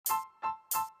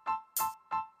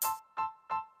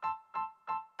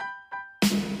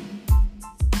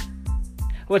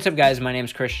What's up, guys? My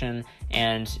name's Christian,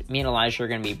 and me and Elijah are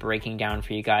going to be breaking down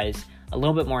for you guys a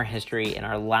little bit more history in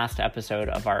our last episode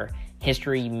of our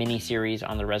history mini-series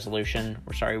on the Resolution.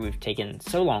 We're sorry we've taken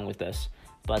so long with this,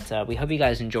 but we hope you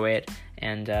guys enjoy it,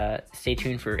 and stay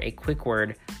tuned for a quick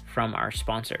word from our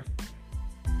sponsor.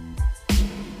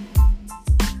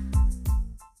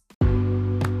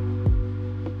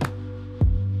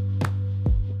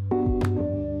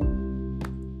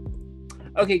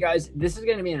 Okay, guys, this is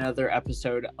going to be another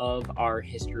episode of our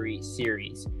history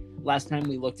series. Last time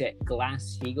we looked at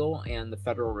Glass-Steagall and the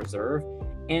Federal Reserve,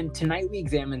 and tonight we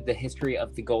examined the history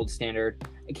of the gold standard,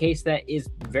 a case that is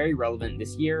very relevant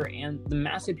this year, and the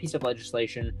massive piece of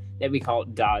legislation that we call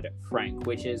Dodd-Frank,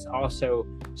 which is also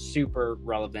super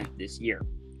relevant this year.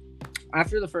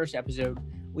 After the first episode,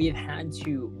 we have had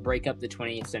to break up the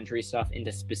 20th century stuff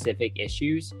into specific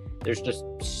issues. There's just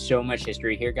so much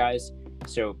history here, guys.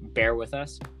 So bear with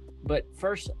us. But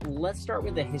first, let's start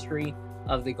with the history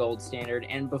of the gold standard.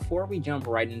 And before we jump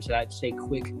right into that, just a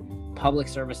quick public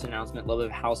service announcement, a little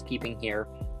bit of housekeeping here.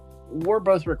 We're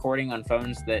both recording on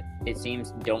phones that it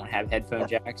seems don't have headphone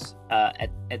jacks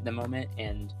at the moment,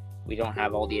 and we don't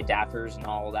have all the adapters and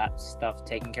all that stuff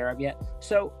taken care of yet.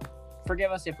 So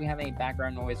forgive us if we have any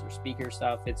background noise or speaker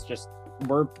stuff.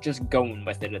 We're just going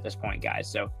with it at this point,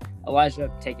 guys. So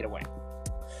Elijah, take it away.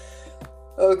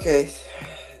 Okay,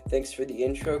 thanks for the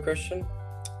intro, Christian.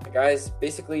 Guys,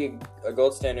 basically, a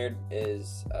gold standard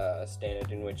is a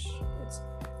standard in which it's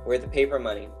where the paper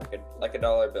money, like a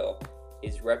dollar bill,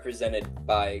 is represented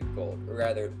by gold, or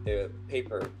rather, the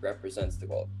paper represents the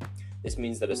gold. This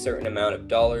means that a certain amount of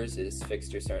dollars is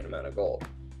fixed to a certain amount of gold.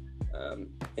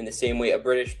 In the same way, a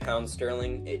British pound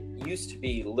sterling, it used to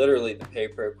be literally the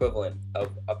paper equivalent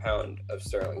of a pound of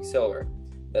sterling silver.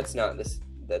 That's not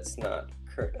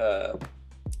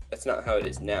how it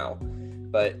is now,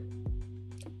 but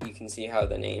you can see how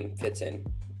the name fits in.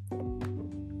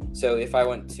 So if I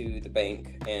went to the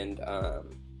bank and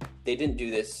they didn't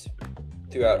do this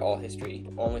throughout all history,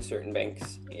 only certain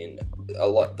banks in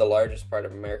the largest part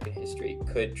of American history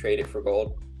could trade it for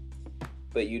gold,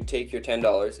 but you'd take your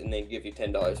 $10 and they'd give you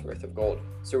 $10 worth of gold.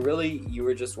 So really, you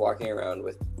were just walking around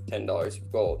with $10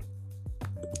 of gold.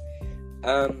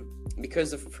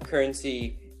 Because of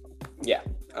currency,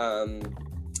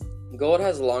 gold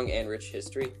has a long and rich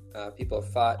history. People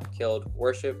have fought, killed,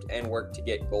 worshipped, and worked to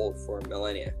get gold for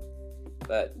millennia.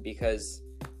 But because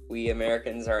we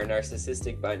Americans are a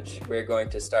narcissistic bunch, we're going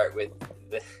to start with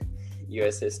the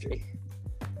U.S. history.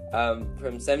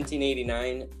 From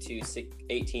 1789 to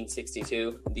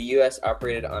 1862, the U.S.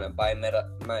 operated on a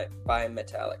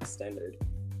bimetallic standard.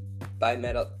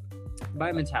 Bimetallic.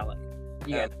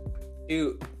 Yeah.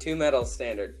 Two metal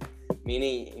standard,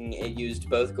 meaning it used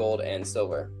both gold and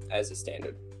silver as a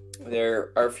standard.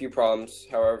 There are a few problems,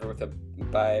 however, with a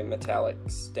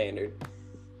bimetallic standard.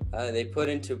 They put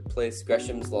into place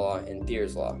Gresham's Law and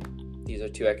Thayer's Law. These are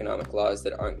two economic laws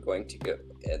that I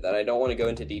don't want to go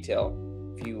into detail.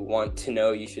 If you want to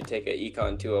know, you should take an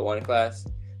Econ 201 class.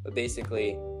 But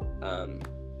basically,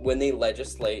 when they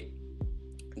legislate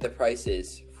the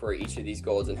prices for each of these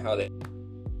golds and how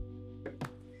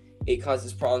it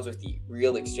causes problems with the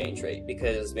real exchange rate,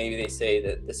 because maybe they say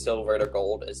that the silver to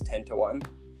gold is 10 to 1,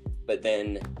 but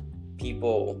then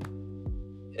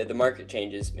the market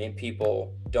changes and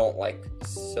people don't like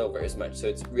silver as much, so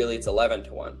it's 11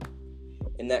 to 1.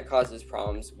 And that causes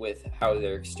problems with how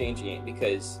they're exchanging it,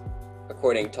 because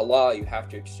according to law, you have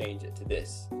to exchange it to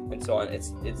this, and so on.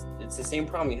 It's the same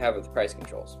problem you have with price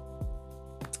controls.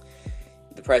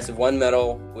 The price of one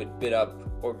metal would bid up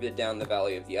or bid down the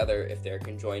value of the other if they're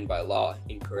conjoined by law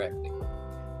incorrectly.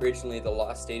 Originally, the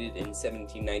law stated in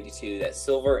 1792 that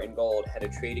silver and gold had a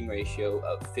trading ratio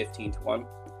of 15 to 1,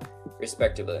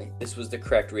 respectively. This was the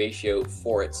correct ratio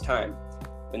for its time.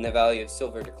 When the value of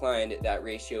silver declined, that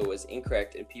ratio was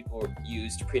incorrect and people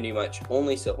used pretty much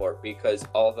only silver because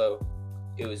although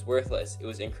it was worthless, it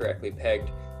was incorrectly pegged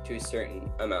to a certain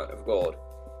amount of gold.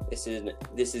 This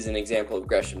is an example of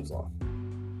Gresham's Law.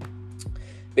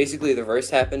 Basically, the reverse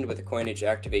happened with the Coinage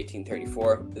Act of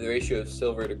 1834. The ratio of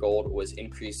silver to gold was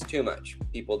increased too much.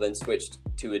 People then switched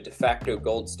to a de facto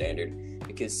gold standard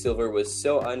because silver was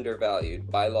so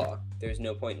undervalued by law, there's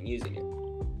no point in using it.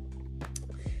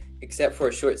 Except for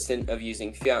a short stint of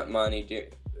using fiat money during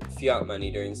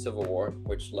the Civil War,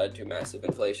 which led to massive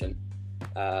inflation.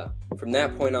 From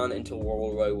that point on until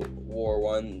World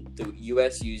War I, the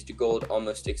U.S. used gold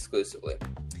almost exclusively.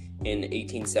 In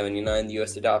 1879, the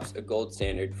U.S. adopts a gold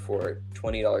standard for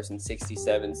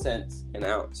 $20.67 an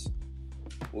ounce,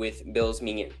 with bills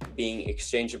being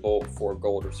exchangeable for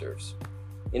gold reserves.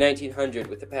 In 1900,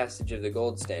 with the passage of the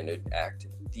Gold Standard Act,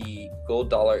 the gold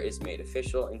dollar is made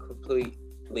official and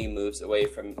completely moves away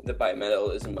from the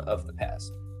bimetallism of the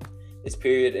past. This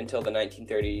period until the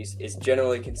 1930s is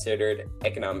generally considered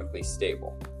economically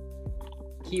stable.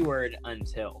 Keyword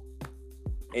until.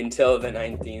 Until the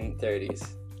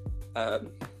 1930s.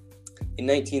 In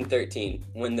 1913,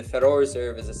 when the Federal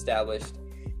Reserve is established,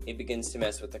 it begins to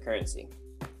mess with the currency.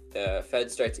 The Fed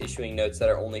starts issuing notes that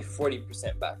are only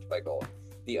 40% backed by gold.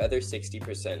 The other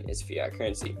 60% is fiat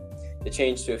currency. The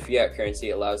change to a fiat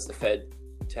currency allows the Fed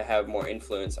to have more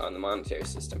influence on the monetary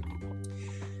system.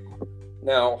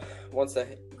 Now, once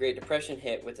the Great Depression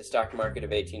hit with the stock market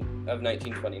of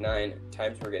 1929,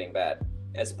 times were getting bad.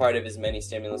 As part of his many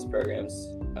stimulus programs,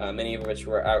 many of which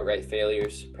were outright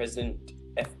failures, President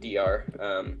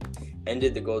FDR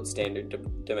ended the gold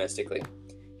standard domestically.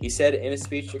 He said in a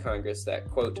speech to Congress that,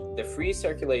 quote, "The free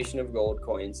circulation of gold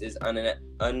coins is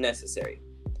unnecessary.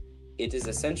 It is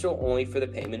essential only for the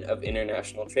payment of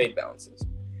international trade balances."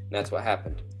 And that's what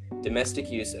happened. Domestic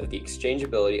use of the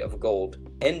exchangeability of gold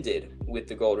ended with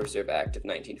the Gold Reserve Act of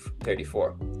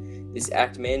 1934. This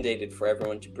act mandated for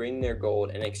everyone to bring their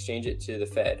gold and exchange it to the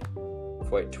Fed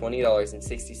for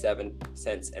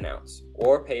 $20.67 an ounce,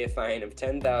 or pay a fine of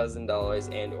 $10,000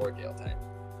 and or jail time.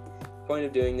 The point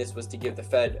of doing this was to give the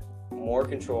Fed more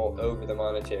control over the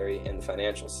monetary and the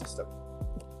financial system.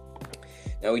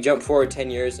 Now we jump forward 10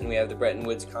 years and we have the Bretton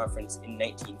Woods Conference in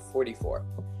 1944,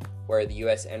 where the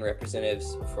U.S. and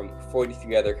representatives from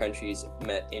 43 other countries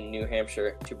met in New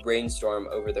Hampshire to brainstorm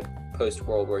over the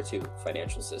post-World War II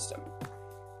financial system.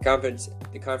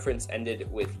 The conference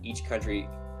ended with each country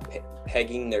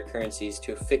pegging their currencies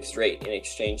to a fixed rate in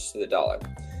exchange to the dollar,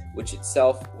 which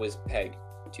itself was pegged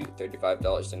to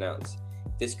 $35 an ounce.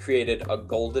 This created a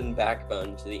golden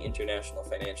backbone to the international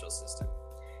financial system.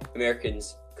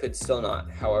 Americans could still not,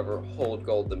 however, hold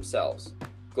gold themselves.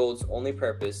 Gold's only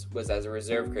purpose was as a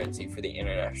reserve currency for the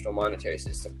international monetary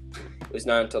system. It was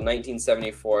not until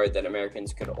 1974 that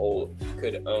Americans could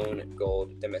own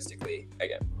gold domestically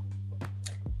again.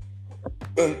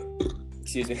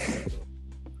 Excuse me.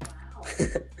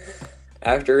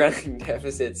 After running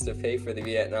deficits to pay for the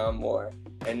Vietnam War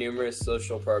and numerous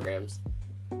social programs,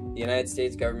 the United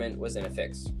States government was in a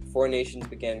fix. Four nations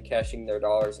began cashing their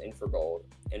dollars in for gold,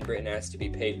 and Britain asked to be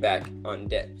paid back on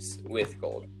debts with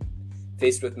gold.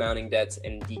 Faced with mounting debts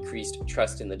and decreased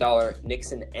trust in the dollar,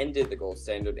 Nixon ended the gold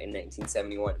standard in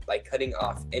 1971 by cutting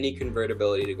off any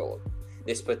convertibility to gold.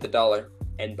 This put the dollar,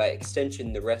 and by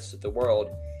extension the rest of the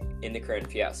world, in the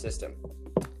current fiat system.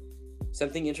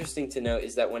 Something interesting to note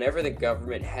is that whenever the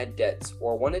government had debts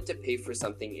or wanted to pay for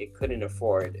something it couldn't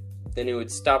afford, then it would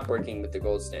stop working with the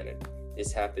gold standard.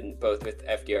 This happened both with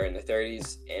FDR in the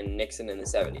 30s and Nixon in the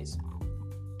 70s.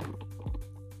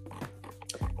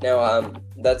 Now,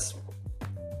 that's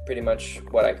pretty much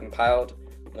what I compiled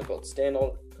on the gold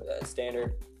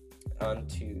standard. On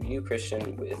to you,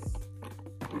 Christian, with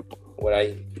what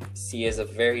I see as a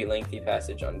very lengthy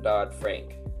passage on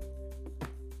Dodd-Frank.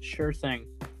 Sure thing.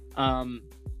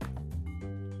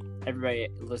 Everybody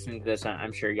listening to this,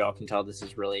 I'm sure y'all can tell this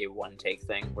is really a one-take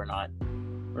thing. We're not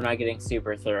getting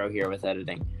super thorough here with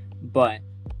editing. But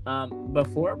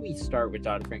before we start with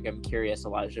Dodd-Frank, I'm curious,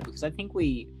 Elijah, because I think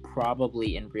we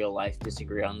probably in real life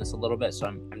disagree on this a little bit, so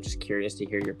I'm just curious to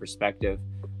hear your perspective.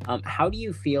 How do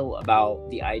you feel about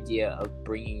the idea of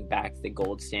bringing back the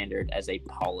gold standard as a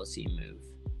policy move?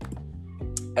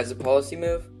 As a policy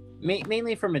move?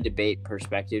 Mainly from a debate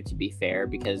perspective, to be fair,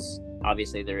 because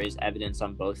obviously there is evidence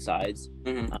on both sides.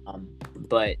 Mm-hmm.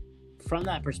 But from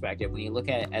that perspective, when you look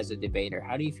at it as a debater,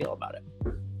 how do you feel about it?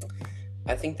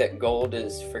 I think that gold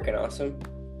is freaking awesome.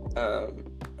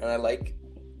 And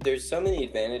there's so many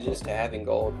advantages to having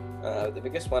gold. The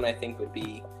biggest one I think would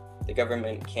be the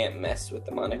government can't mess with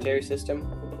the monetary system,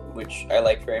 which I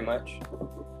like very much.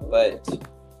 But,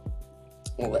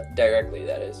 well, directly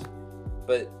that is.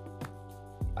 But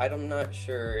I'm not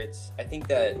sure I think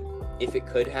that if it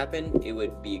could happen, it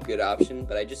would be a good option,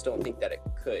 but I just don't think that it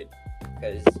could,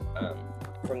 because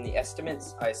from the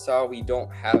estimates I saw, we don't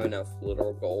have enough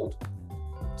literal gold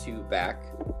to back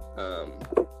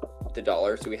the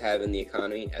dollars we have in the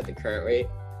economy at the current rate.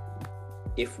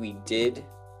 If we did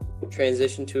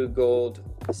transition to a gold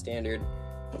standard,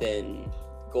 then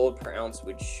gold per ounce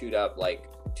would shoot up like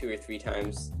 2 or 3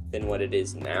 times than what it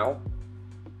is now.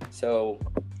 So,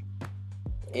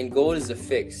 and gold is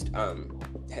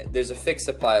there's a fixed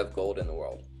supply of gold in the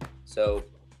world. So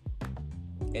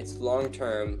it's long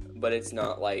term, but it's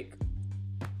not like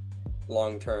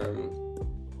long term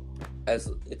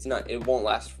it won't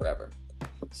last forever.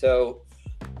 So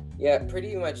yeah,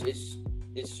 pretty much it's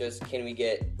just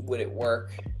would it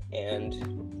work,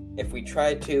 and if we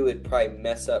tried to, it'd probably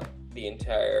mess up the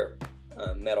entire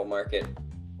metal market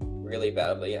really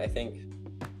badly, I think,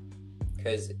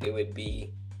 because it would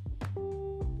be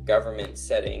government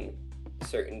setting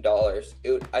certain dollars.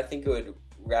 I think it would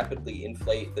rapidly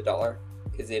inflate the dollar,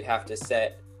 because they'd have to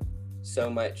set so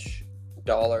much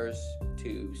dollars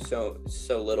to so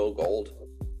little gold,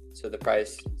 so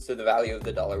the value of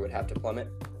the dollar would have to plummet.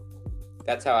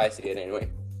 That's how I see it anyway.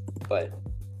 But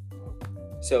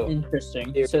so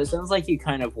interesting. So it sounds like you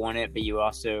kind of want it, but you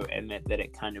also admit that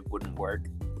it kind of wouldn't work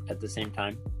at the same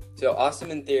time. So awesome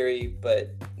in theory,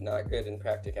 but not good in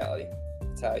practicality.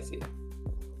 That's how I see it.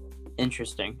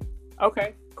 Interesting.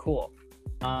 Okay, cool.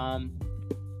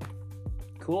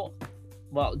 Cool.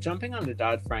 Well, jumping on to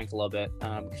Dodd-Frank a little bit,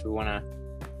 because we want to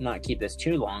not keep this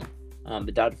too long,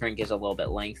 but Dodd-Frank is a little bit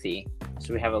lengthy,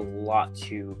 so we have a lot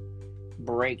to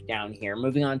break down here.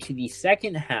 Moving on to the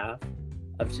second half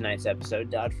of tonight's episode,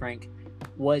 Dodd-Frank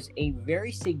was a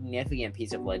very significant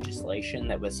piece of legislation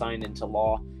that was signed into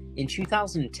law in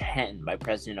 2010 by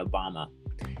President Obama.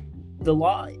 The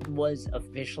law was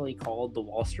officially called the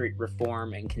Wall Street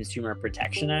Reform and Consumer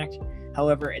Protection Act.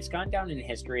 However, it's gone down in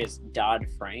history as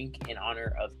Dodd-Frank in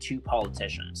honor of two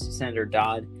politicians, Senator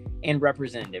Dodd and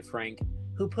Representative Frank,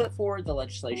 who put forward the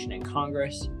legislation in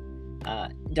Congress.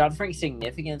 Dodd-Frank's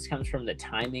significance comes from the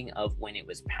timing of when it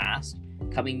was passed,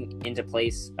 coming into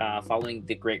place following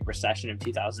the Great Recession of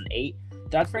 2008.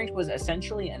 Dodd-Frank was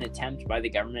essentially an attempt by the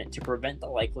government to prevent the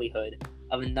likelihood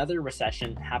of another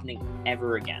recession happening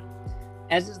ever again.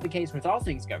 As is the case with all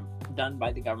things done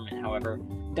by the government, however,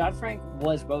 Dodd-Frank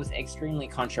was both extremely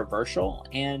controversial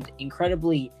and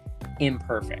incredibly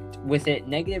imperfect, with it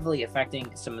negatively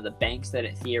affecting some of the banks that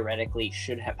it theoretically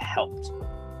should have helped.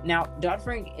 Now,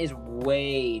 Dodd-Frank is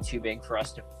way too big for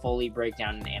us to fully break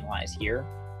down and analyze here.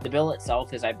 The bill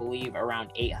itself is, I believe,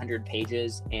 around 800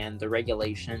 pages, and the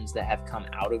regulations that have come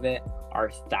out of it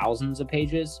are thousands of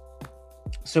pages.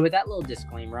 So with that little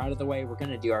disclaimer out of the way, we're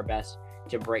going to do our best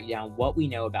to break down what we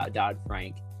know about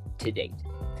Dodd-Frank to date.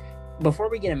 Before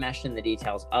we get enmeshed in the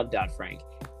details of Dodd-Frank,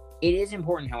 it is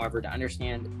important, however, to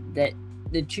understand that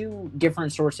the two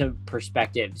different sorts of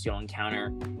perspectives you'll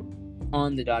encounter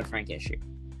on the Dodd-Frank issue.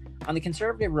 On the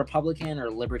conservative, Republican,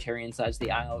 or libertarian sides of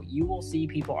the aisle, you will see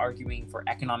people arguing for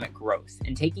economic growth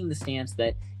and taking the stance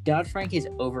that Dodd-Frank is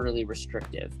overly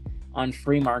restrictive on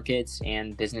free markets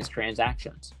and business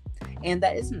transactions. And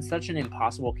that isn't such an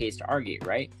impossible case to argue,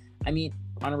 right? I mean,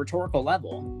 on a rhetorical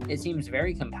level, it seems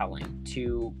very compelling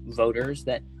to voters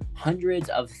that hundreds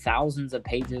of thousands of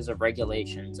pages of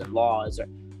regulations and laws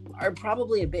are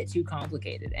probably a bit too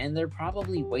complicated, and they're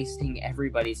probably wasting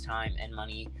everybody's time and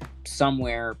money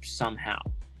somewhere, somehow.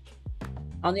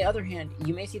 On the other hand,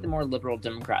 you may see the more liberal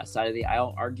Democrat side of the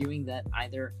aisle arguing that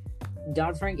either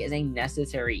Dodd-Frank is a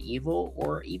necessary evil,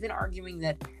 or even arguing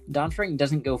that Dodd-Frank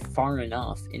doesn't go far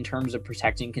enough in terms of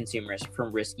protecting consumers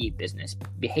from risky business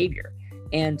behavior.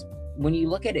 And when you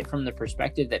look at it from the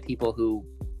perspective that people who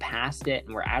passed it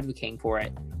and were advocating for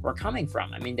it were coming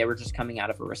from, I mean, they were just coming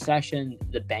out of a recession,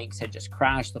 the banks had just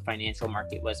crashed, the financial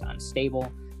market was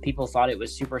unstable, people thought it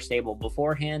was super stable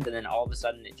beforehand, and then all of a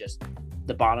sudden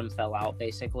the bottom fell out,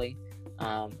 basically.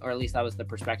 Or at least that was the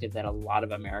perspective that a lot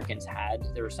of Americans had.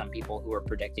 There were some people who were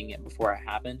predicting it before it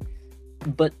happened.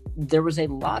 But there was a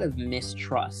lot of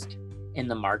mistrust in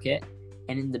the market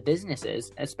and in the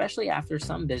businesses, especially after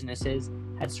some businesses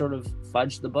had sort of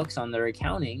fudged the books on their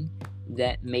accounting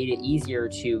that made it easier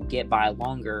to get by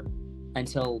longer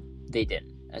until they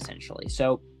didn't, essentially.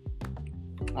 So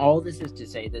all this is to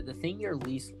say that the thing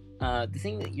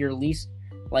that you're least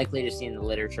likely to see in the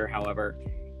literature, however,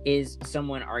 is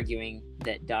someone arguing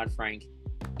that Dodd-Frank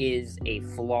is a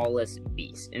flawless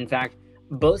beast. In fact,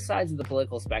 both sides of the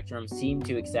political spectrum seem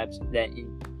to accept that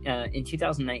in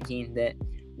 2019 that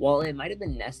while it might have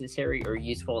been necessary or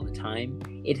useful at the time,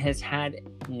 it has had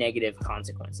negative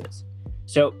consequences.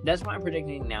 So that's why I'm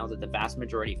predicting now that the vast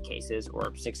majority of cases,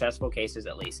 or successful cases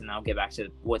at least, and I'll get back to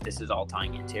what this is all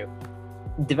tying into,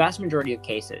 the vast majority of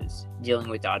cases dealing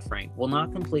with Dodd-Frank will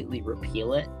not completely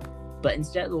repeal it, but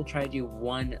instead they'll try to do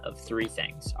one of three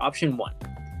things. Option 1,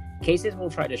 cases will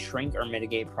try to shrink or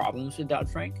mitigate problems with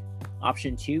Dodd-Frank.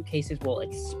 Option 2, cases will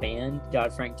expand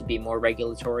Dodd-Frank to be more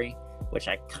regulatory, which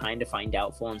I kind of find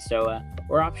doubtful in SOA.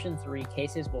 Or option 3,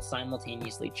 cases will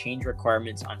simultaneously change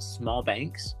requirements on small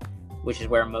banks, which is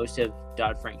where most of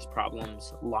Dodd-Frank's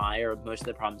problems lie, or most of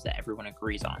the problems that everyone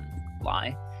agrees on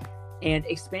lie, and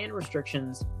expand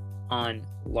restrictions on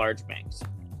large banks.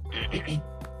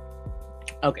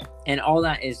 Okay, and all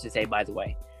that is to say, by the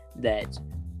way, that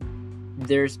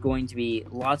there's going to be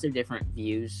lots of different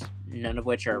views, none of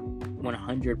which are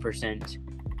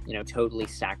 100% totally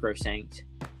sacrosanct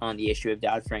on the issue of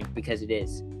Dodd-Frank, because it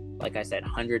is, like I said,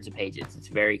 hundreds of pages. It's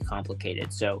very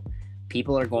complicated. So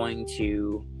people are going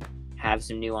to have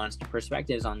some nuanced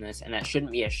perspectives on this, and that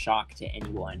shouldn't be a shock to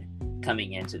anyone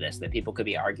coming into this, that people could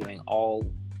be arguing all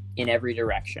in every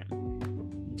direction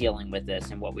dealing with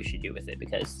this and what we should do with it,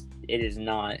 because it is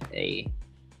not a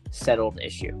settled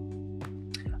issue.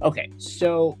 Okay,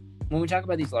 so when we talk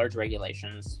about these large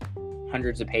regulations,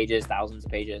 hundreds of pages, thousands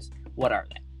of pages, what are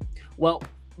they? Well,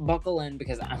 buckle in,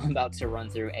 because I'm about to run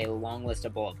through a long list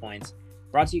of bullet points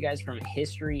brought to you guys from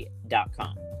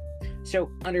history.com.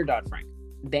 So under Dodd-Frank,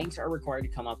 banks are required to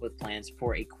come up with plans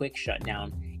for a quick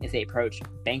shutdown if they approach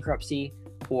bankruptcy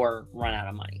or run out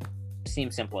of money.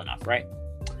 Seems simple enough, right?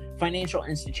 Financial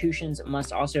institutions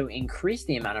must also increase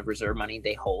the amount of reserve money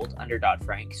they hold under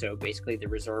Dodd-Frank. So basically the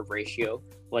reserve ratio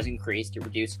was increased to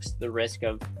reduce the risk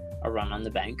of a run on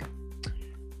the bank.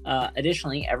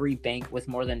 Additionally, every bank with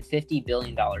more than $50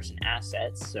 billion in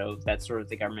assets, so that's sort of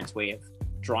the government's way of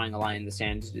drawing a line in the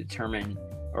sand to determine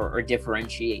or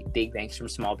differentiate big banks from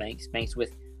small banks. Banks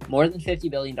with more than $50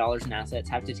 billion in assets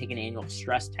have to take an annual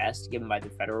stress test given by the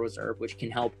Federal Reserve, which can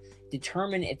help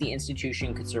determine if the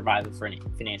institution could survive a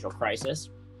financial crisis.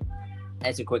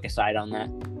 As a quick aside on that,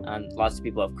 lots of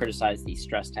people have criticized these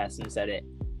stress tests and said it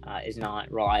is not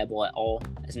reliable at all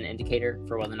as an indicator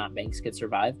for whether or not banks could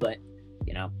survive, but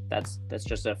that's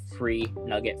just a free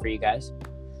nugget for you guys.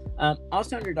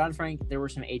 Also under Dodd-Frank, there were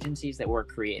some agencies that were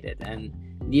created, and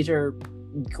these are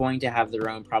going to have their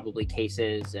own probably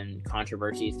cases and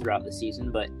controversies throughout the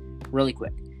season, but really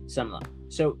quick, some of them.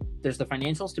 So there's the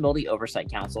Financial Stability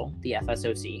Oversight Council, the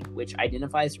FSOC, which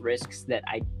identifies risks that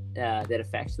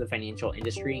affect the financial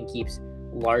industry and keeps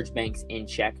large banks in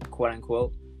check, quote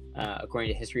unquote,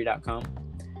 according to history.com.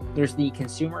 There's the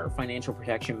Consumer Financial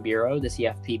Protection Bureau, the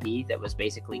CFPB, that was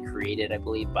basically created, I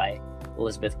believe, by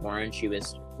Elizabeth Warren. She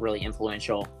was really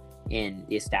influential in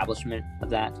the establishment of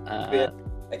that.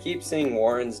 I keep seeing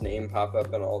Warren's name pop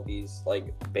up in all these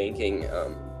banking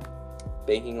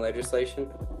legislation,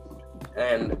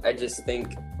 and I just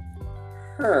think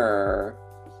her.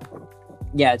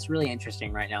 Yeah, it's really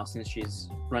interesting right now since she's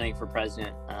running for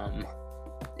president.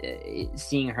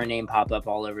 Seeing her name pop up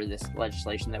all over this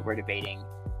legislation that we're debating,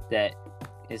 that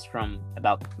is from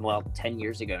about 10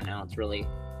 years ago now. It's really,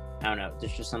 I don't know,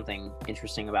 there's just something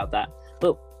interesting about that.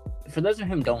 But for those of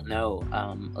whom don't know,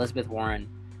 Elizabeth Warren,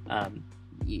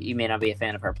 you may not be a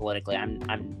fan of her politically.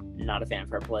 I'm not a fan of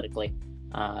her politically.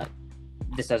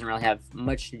 This doesn't really have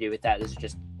much to do with that. This is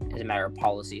just as a matter of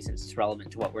policy, since it's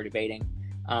relevant to what we're debating.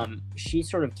 She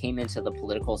sort of came into the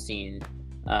political scene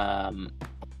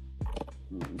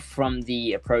from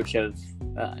the approach of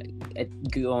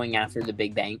going after the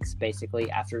big banks, basically,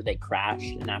 after they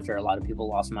crashed and after a lot of people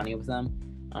lost money with them.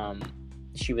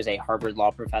 She was a Harvard law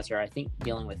professor, I think,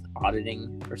 dealing with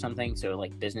auditing or something, so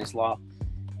like business law.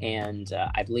 And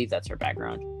I believe that's her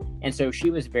background. And so she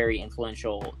was very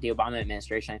influential. The Obama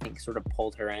administration, I think, sort of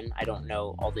pulled her in. I don't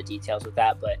know all the details with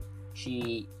that, but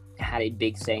she had a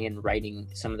big say in writing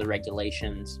some of the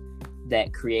regulations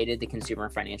that created the Consumer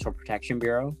Financial Protection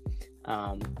Bureau.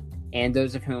 And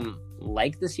those of whom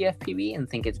like the CFPB and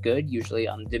think it's good, usually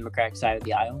on the Democratic side of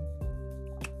the aisle,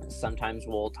 sometimes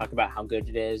we'll talk about how good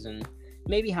it is and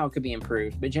maybe how it could be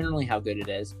improved, but generally how good it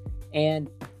is. And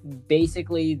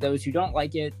basically, those who don't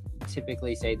like it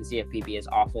typically say the CFPB is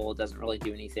awful, it doesn't really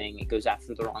do anything, it goes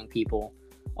after the wrong people,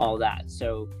 all that.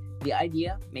 So the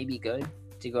idea may be good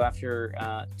to go after,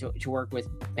 to work with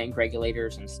bank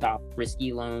regulators and stop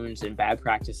risky loans and bad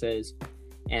practices.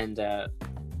 And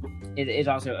it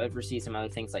also oversees some other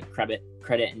things like credit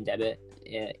and debit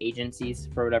agencies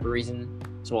for whatever reason,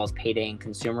 as well as payday and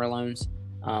consumer loans.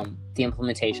 The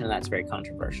implementation of that's very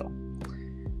controversial.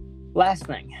 Last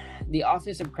thing, the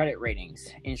Office of Credit Ratings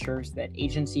ensures that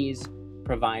agencies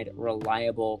provide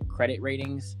reliable credit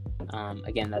ratings.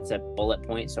 Again, that's a bullet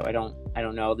point, so I don't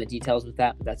know all the details with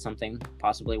that, but that's something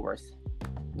possibly worth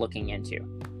looking into.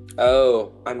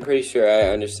 Oh, I'm pretty sure I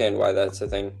understand why that's a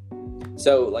thing.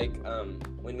 So,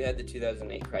 when we had the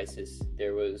 2008 crisis,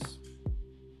 there was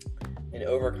an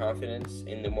overconfidence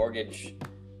in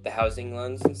the housing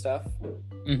loans and stuff.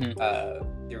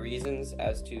 Mm-hmm. The reasons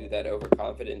as to that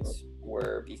overconfidence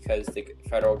were because the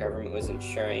federal government was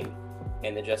insuring,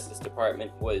 and the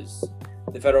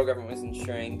federal government was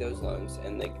insuring those loans,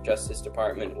 and the Justice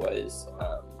Department was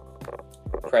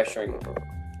pressuring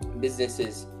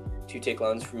businesses to take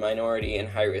loans from minority and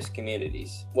high-risk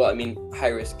communities.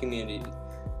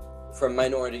 From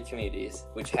minority communities,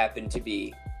 which happen to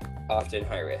be often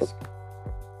high risk.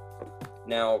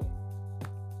 Now,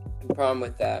 the problem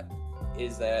with that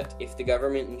is that if the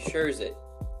government insures it,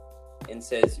 and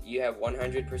says you have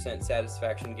 100%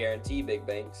 satisfaction guarantee, big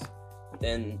banks,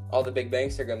 then all the big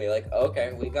banks are going to be like,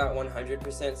 okay, we got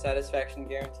 100% satisfaction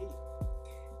guarantee.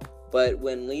 But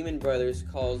when Lehman Brothers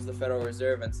calls the Federal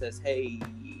Reserve and says, hey,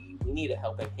 we need a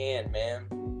helping hand, man,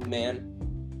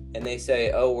 and they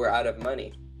say, oh, we're out of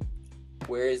money,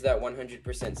 where is that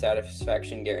 100%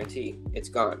 satisfaction guarantee? It's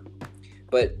gone.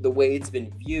 But the way it's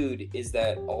been viewed is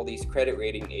that all these credit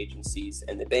rating agencies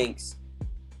and the banks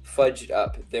fudged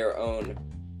up their own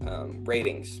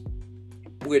ratings,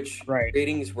 which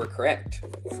ratings were correct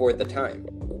for the time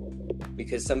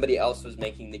because somebody else was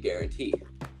making the guarantee.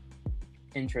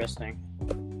 Interesting.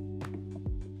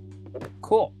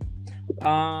 Cool.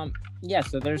 Yeah,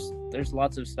 so there's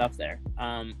lots of stuff there.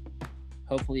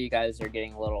 Hopefully you guys are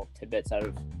getting little tidbits out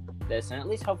of this, and at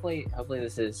least hopefully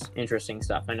this is interesting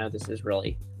stuff. I know this is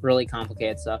really, really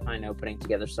complicated stuff. I know putting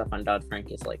together stuff on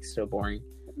Dodd-Frank is like so boring.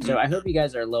 So I hope you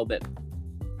guys are a little bit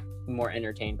more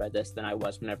entertained by this than I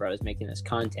was whenever I was making this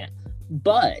content.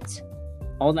 But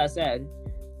all that said,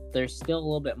 there's still a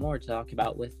little bit more to talk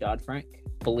about with Dodd-Frank,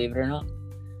 believe it or not.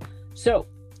 So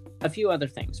a few other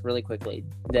things really quickly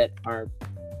that are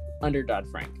under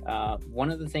Dodd-Frank. One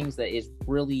of the things that is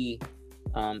really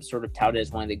sort of touted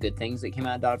as one of the good things that came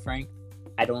out of Dodd-Frank,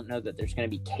 I don't know that there's going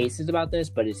to be cases about this,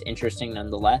 but it's interesting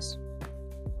nonetheless,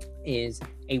 is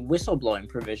a whistleblowing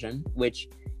provision, which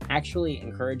actually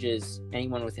encourages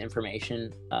anyone with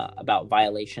information about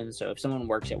violations. So if someone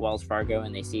works at Wells Fargo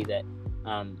and they see that,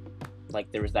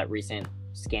 like there was that recent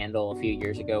scandal a few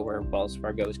years ago where Wells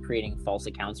Fargo was creating false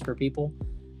accounts for people,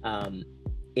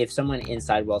 if someone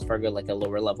inside Wells Fargo, like a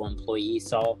lower level employee,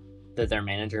 saw that their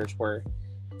managers were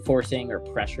forcing or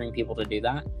pressuring people to do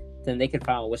that, then they could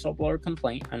file a whistleblower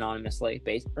complaint anonymously,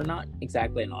 or not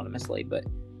exactly anonymously, but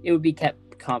it would be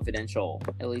kept confidential,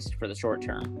 at least for the short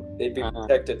term. They'd be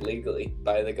protected legally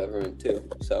by the government too.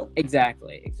 So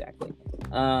exactly.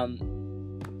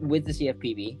 With the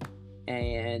CFPB,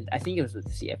 and I think it was with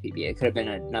the CFPB. It could have been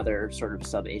another sort of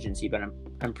sub-agency, but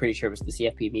I'm pretty sure it was the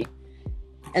CFPB.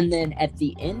 And then at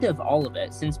the end of all of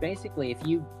it, since basically if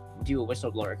you do a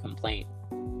whistleblower complaint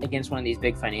against one of these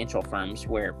big financial firms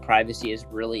where privacy is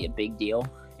really a big deal,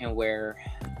 and where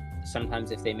sometimes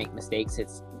if they make mistakes,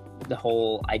 it's the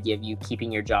whole idea of you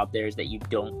keeping your job there is that you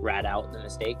don't rat out the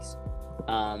mistakes.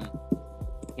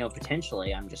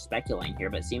 Potentially, I'm just speculating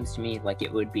here, but it seems to me like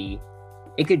it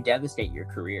could devastate your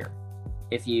career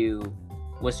if you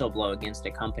whistleblow against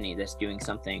a company that's doing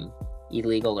something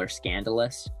illegal or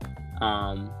scandalous,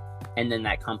 and then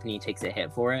that company takes a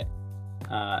hit for it.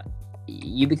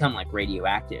 You become like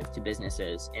radioactive to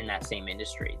businesses in that same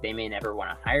industry. They may never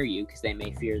want to hire you because they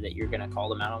may fear that you're going to call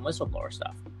them out on whistleblower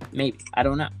stuff. Maybe, I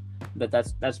don't know, but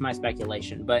that's my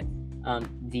speculation. But under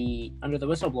the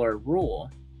whistleblower rule,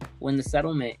 when the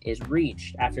settlement is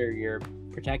reached after you're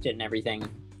protected and everything,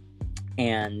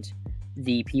 and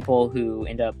the people who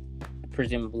end up,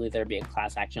 presumably there'd be a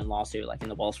class action lawsuit like in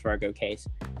the Wells Fargo case,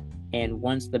 and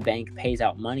once the bank pays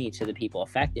out money to the people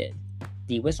affected,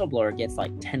 the whistleblower gets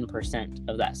like 10%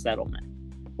 of that settlement,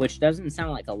 which doesn't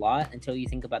sound like a lot until you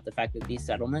think about the fact that these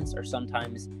settlements are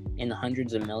sometimes in the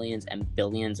hundreds of millions and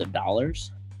billions of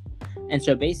dollars. And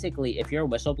so basically, if you're a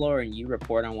whistleblower and you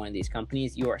report on one of these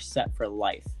companies, you are set for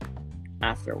life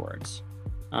afterwards.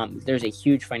 There's a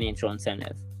huge financial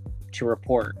incentive to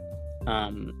report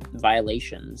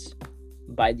violations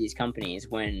by these companies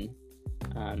when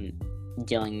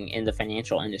dealing in the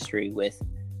financial industry with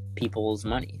people's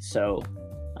money. So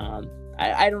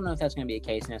I don't know if that's going to be a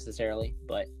case necessarily,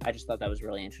 but I just thought that was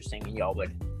really interesting, and y'all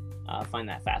would find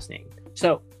that fascinating.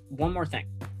 So one more thing,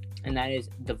 and that is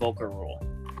the Volcker Rule.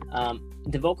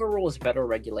 The Volcker Rule is a federal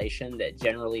regulation that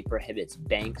generally prohibits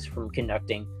banks from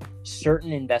conducting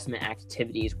certain investment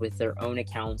activities with their own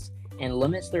accounts and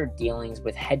limits their dealings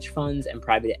with hedge funds and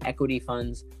private equity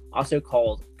funds, also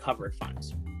called covered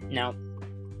funds. Now,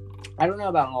 I don't know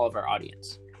about all of our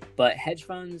audience, but hedge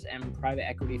funds and private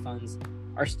equity funds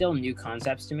are still new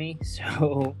concepts to me.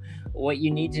 So what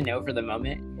you need to know for the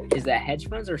moment is that hedge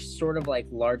funds are sort of like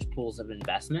large pools of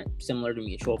investment, similar to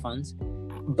mutual funds,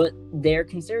 but they're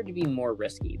considered to be more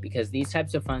risky because these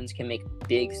types of funds can make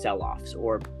big sell-offs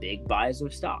or big buys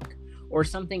of stock or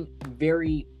something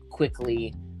very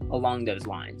quickly along those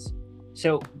lines.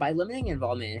 So by limiting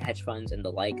involvement in hedge funds and the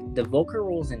like, the Volcker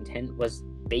Rule's intent was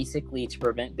basically to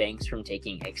prevent banks from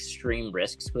taking extreme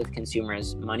risks with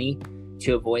consumers' money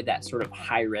to avoid that sort of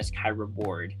high risk, high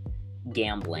reward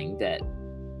gambling that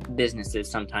businesses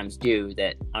sometimes do,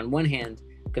 that on one hand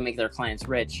could make their clients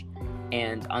rich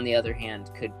and on the other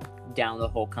hand could down the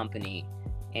whole company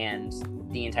and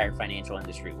the entire financial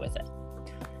industry with it.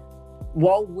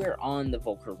 While we're on the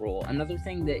Volcker Rule, another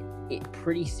thing that it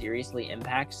pretty seriously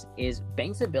impacts is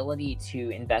banks' ability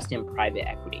to invest in private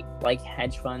equity. Like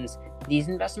hedge funds, these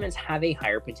investments have a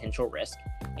higher potential risk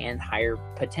and higher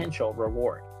potential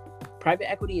reward. Private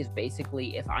equity is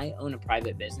basically if I own a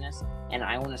private business and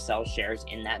I want to sell shares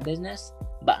in that business,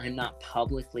 but I'm not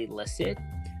publicly listed,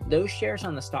 those shares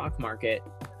on the stock market,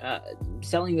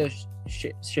 selling those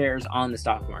shares on the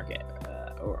stock market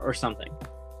or something.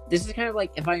 This is kind of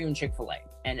like if I own Chick-fil-A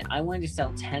and I wanted to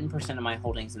sell 10% of my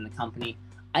holdings in the company,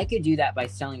 I could do that by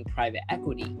selling private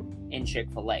equity in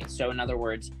Chick-fil-A. So in other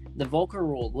words, the Volcker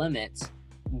Rule limits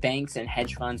banks and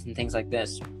hedge funds and things like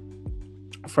this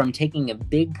from taking a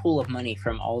big pool of money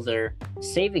from all their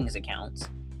savings accounts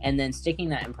and then sticking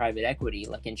that in private equity,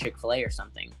 like in Chick-fil-A or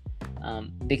something,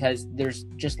 because there's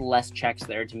just less checks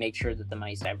there to make sure that the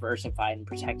money's diversified and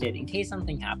protected in case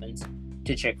something happens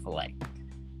to Chick-fil-A.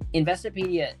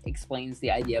 Investopedia explains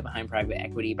the idea behind private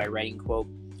equity by writing, quote,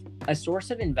 "A source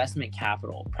of investment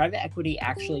capital, private equity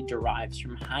actually derives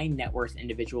from high net worth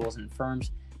individuals and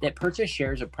firms that purchase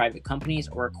shares of private companies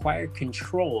or acquire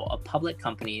control of public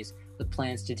companies with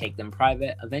plans to take them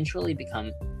private, eventually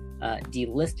become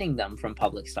delisting them from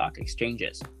public stock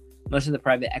exchanges. Most of the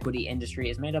private equity industry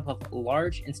is made up of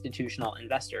large institutional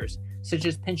investors, such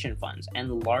as pension funds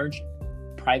and large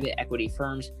private equity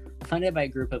firms funded by a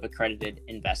group of accredited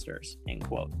investors," end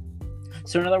quote.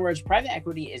 So in other words, private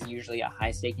equity is usually a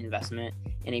high-stake investment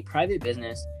in a private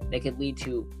business that could lead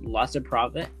to lots of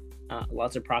profit,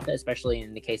 especially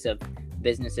in the case of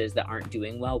businesses that aren't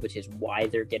doing well, which is why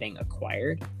they're getting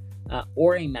acquired,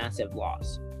 or a massive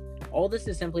loss. All this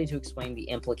is simply to explain the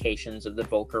implications of the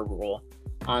Volcker Rule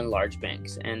on large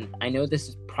banks. And I know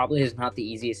this probably is not the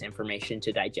easiest information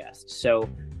to digest. So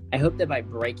I hope that by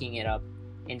breaking it up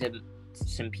into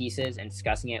some pieces and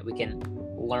discussing it, we can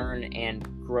learn and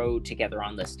grow together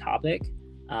on this topic.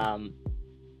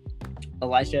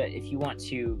 Elijah, if you want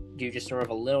to do just sort of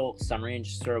a little summary and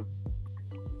just sort of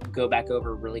go back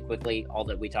over really quickly all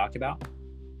that we talked about.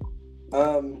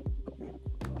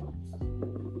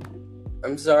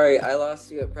 I'm sorry, I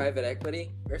lost you at private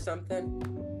equity or something,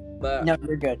 but no,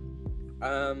 you're good.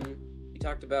 We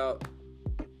talked about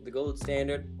the gold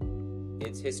standard,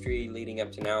 its history leading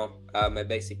up to now. My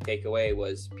basic takeaway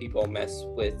was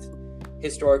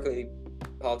historically,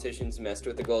 politicians messed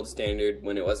with the gold standard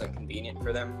when it wasn't convenient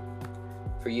for them.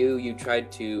 For you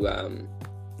tried to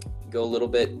go a little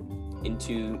bit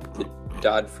into the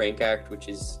Dodd-Frank Act, which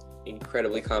is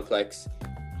incredibly complex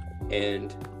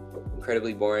and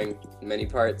incredibly boring in many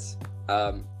parts.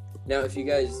 Now, if you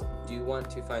guys do want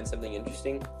to find something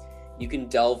interesting, you can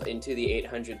delve into the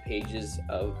 800 pages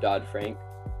of Dodd-Frank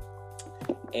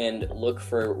and look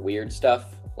for weird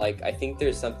stuff. Like, I think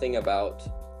there's something about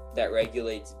that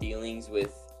regulates dealings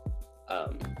with,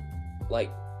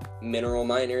 like, mineral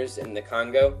miners in the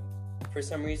Congo for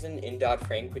some reason in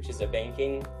Dodd-Frank, which is a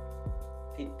banking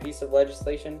piece of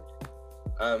legislation.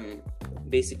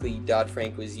 Basically,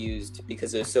 Dodd-Frank was used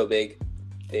because it was so big.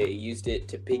 They used it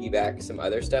to piggyback some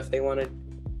other stuff they wanted.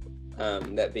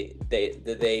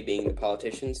 They being the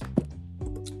politicians.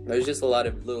 There's just a lot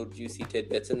of little juicy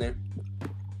tidbits in there.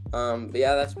 But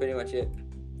yeah, that's pretty much it.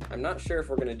 I'm not sure if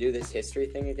we're gonna do this history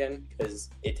thing again because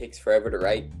it takes forever to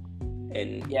write.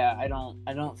 And yeah, I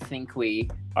don't think we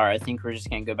are. I think we're just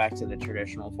gonna go back to the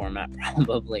traditional format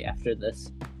probably after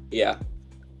this. Yeah.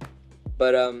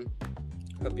 But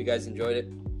hope you guys enjoyed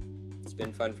it. It's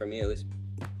been fun for me at least.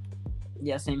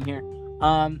 Yeah, same here.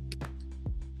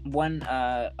 One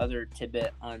other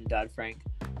tidbit on Dodd-Frank.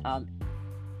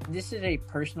 This is a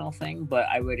personal thing, but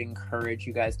I would encourage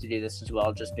you guys to do this as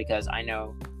well, just because I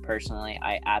know personally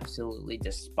I absolutely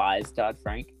despise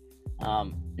Dodd-Frank.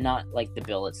 Not like the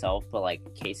bill itself, but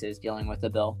like cases dealing with the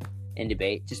bill in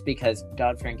debate, just because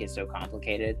Dodd-Frank is so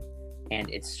complicated and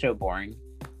it's so boring.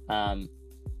 I'm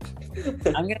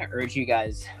gonna urge you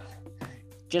guys,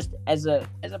 just as a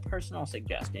personal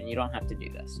suggestion, you don't have to do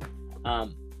this.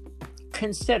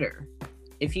 Consider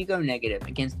if you go negative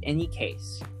against any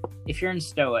case. If you're in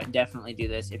STOA, definitely do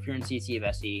this. If you're in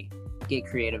CCFSE, get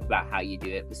creative about how you do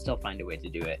it, but still find a way to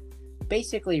do it.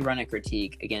 Basically, run a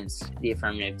critique against the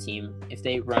affirmative team. If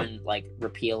they run like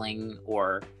repealing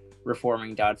or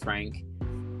reforming Dodd-Frank,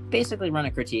 basically run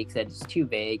a critique that is too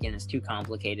vague and is too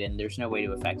complicated and there's no way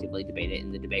to effectively debate it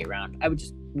in the debate round. I would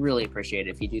just really appreciate it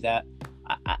if you do that.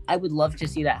 I would love to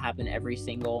see that happen every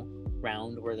single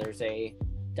round where there's a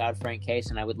Dodd-Frank case,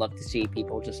 and I would love to see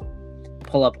people just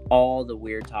pull up all the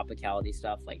weird topicality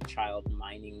stuff like child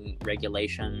mining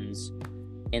regulations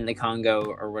in the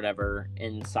Congo or whatever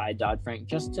inside Dodd-Frank,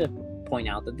 just to point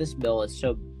out that this bill is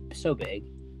so big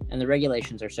and the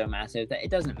regulations are so massive that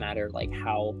it doesn't matter like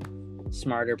how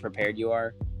smart or prepared you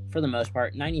are. For the most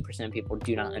part, 90% of people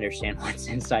do not understand what's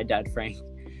inside Dodd-Frank,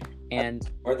 and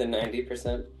more than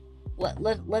 90%.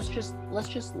 Let's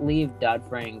just leave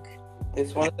Dodd-Frank.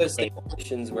 It's one of those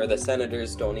situations where the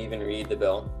senators don't even read the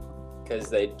bill because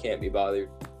they can't be bothered.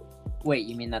 Wait,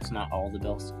 you mean that's not all the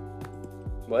bills?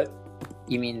 What?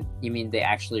 You mean they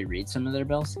actually read some of their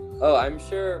bills? Oh, I'm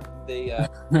sure the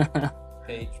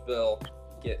page bill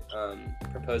get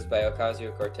proposed by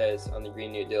Ocasio-Cortez on the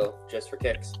Green New Deal just for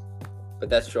kicks, but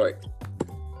that's short.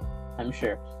 I'm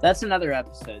sure that's another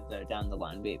episode though down the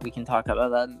line. We can talk about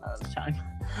that another time.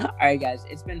 All right, guys,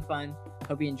 it's been fun.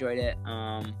 Hope you enjoyed it.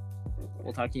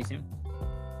 We'll talk to you soon.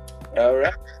 All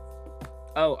right.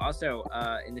 Oh, also,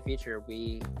 in the future,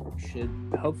 we should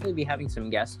hopefully be having some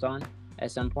guests on at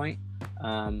some point.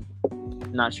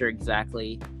 Not sure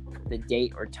exactly the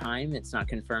date or time. It's not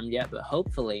confirmed yet, but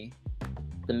hopefully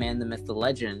the man, the myth, the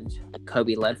legend,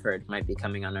 Kobe Ledford might be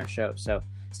coming on our show. So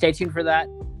stay tuned for that,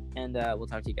 and we'll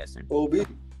talk to you guys soon. Kobe.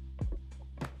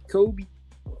 Kobe.